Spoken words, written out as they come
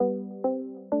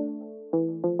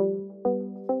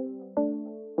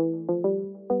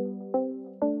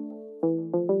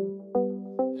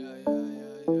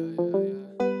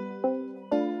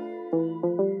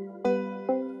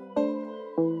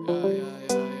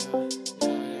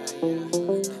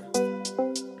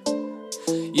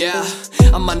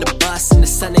I'm on the bus and the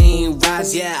sun ain't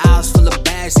rise. Yeah, I was full of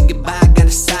bags to get by, got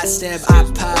a sidestep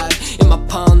iPod in my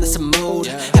palm, that's a mood.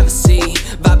 Have a seat,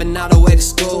 vibing all the way to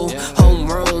school.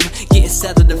 Homeroom, getting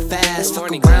settled and fast.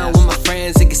 Fuck around with my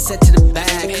friends, they get sent to the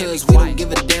bag. Cause we don't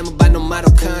give a damn about no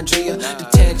mitochondria.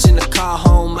 Detention, a car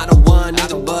home, I don't want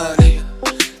either, but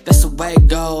that's the way it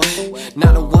go.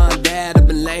 Not the one that I've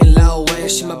been laying low,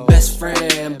 and she my best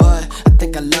friend, but I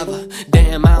think I love her.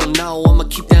 Damn, I don't know, I'ma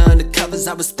keep the undercovers.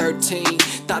 I was 13,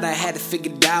 thought I had it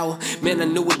figured out. Man, I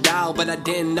knew it all, but I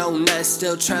didn't know nothing.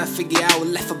 Still trying to figure out what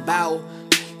life about.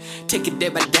 Take it day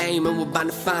by day, man, we're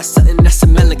bound to find something that's a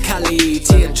melancholy.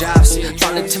 Teardrops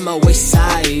falling to my waist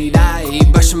side. I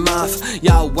brush them off,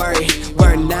 y'all worry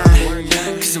not.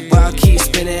 Cause the world keeps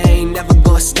spinning, ain't never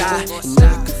gonna stop. And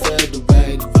I can feel the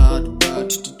weight of all the world,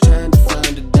 just trying to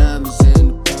find the diamonds in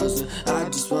the puzzle. I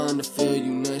just wanna feel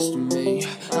you next to me.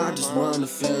 I just wanna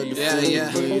feel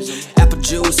the breeze. Apple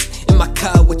juice in my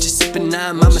cup, what you sipping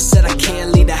on? Mama said I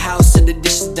can't leave the house till the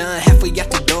dish is done. Halfway out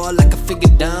the door like I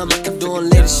figured dumb. I could do it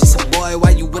later, she said, boy,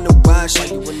 why you in a rush?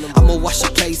 I'ma wash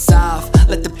your place off,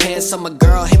 let the pants on my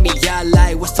girl hit me out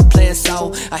like, what's the plan?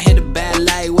 So I hit a bad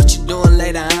light, what you doing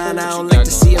later on? I don't like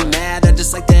to see her mad, I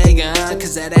just like to egg her on.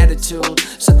 Cause that attitude,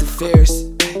 something fierce.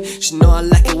 She know I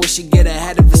like it when she get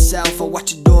ahead of herself. I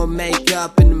watch her doing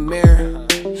makeup in the mirror.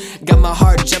 Got my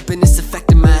heart jumping, it's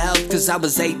affecting my health. Cause I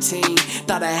was 18,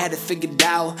 thought I had it figured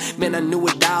out. Man, I knew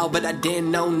it all, but I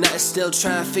didn't know nothing. Still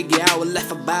trying to figure out what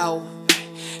life about.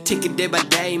 Take it day by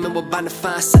day, man, we're bound to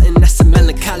find something that's a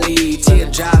melancholy.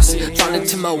 Teardrops falling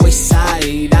to my waist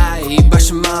side. I brush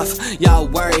them off, y'all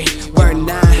worry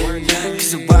not.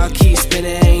 Cause the world keeps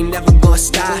spinning, ain't never gonna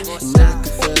stop. And I can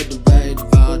feel the weight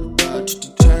of all the world,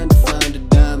 just trying to find the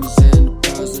diamonds in the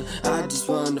puzzle. I just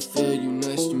wanna feel you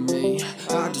next to me.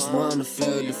 I just wanna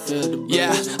feel the breeze.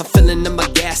 Yeah, I'm filling up my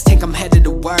gas tank, I'm headed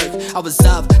to work. I was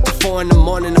up till 4 in the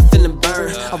morning, I'm feeling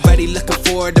burnt. Already looking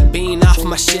forward to being off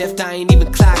my shift. I ain't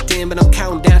even clocked in, but I'm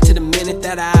counting down to the minute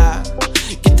that I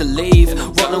get to leave.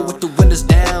 Rolling with the windows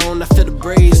down, I feel the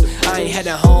breeze. I ain't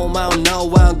heading home, I don't know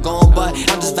where I'm going, but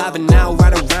I'm just vibing out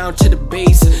right around to the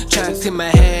beats. Trying to clear my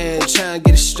head, trying to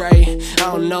get it straight.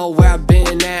 I don't know where I've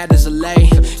been at as of late.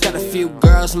 Got a few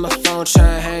girls on my phone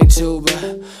trying to hang too,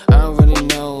 but I don't really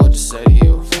know what to say to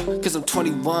you. Cause I'm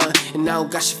 21 and I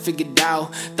don't got shit figured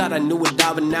out. Thought I knew it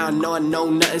all, but now I know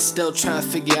nothing. Still trying to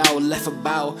figure out what life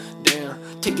about. Damn,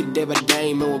 take it day by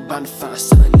day, man, we're bound to find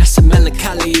something that's a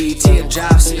melancholy.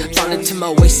 Teardrops falling to my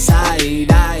waist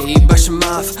side. I brush them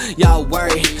off, y'all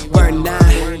worry not.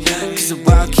 Cause the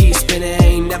world keeps spinning,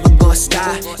 ain't never gonna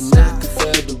stop. And I can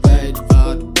feel the weight of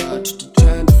all the world, just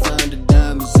trying to find the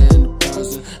diamonds in the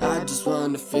puzzle. I just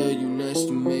wanna feel you next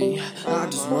to me. I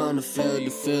just wanna feel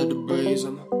the breeze.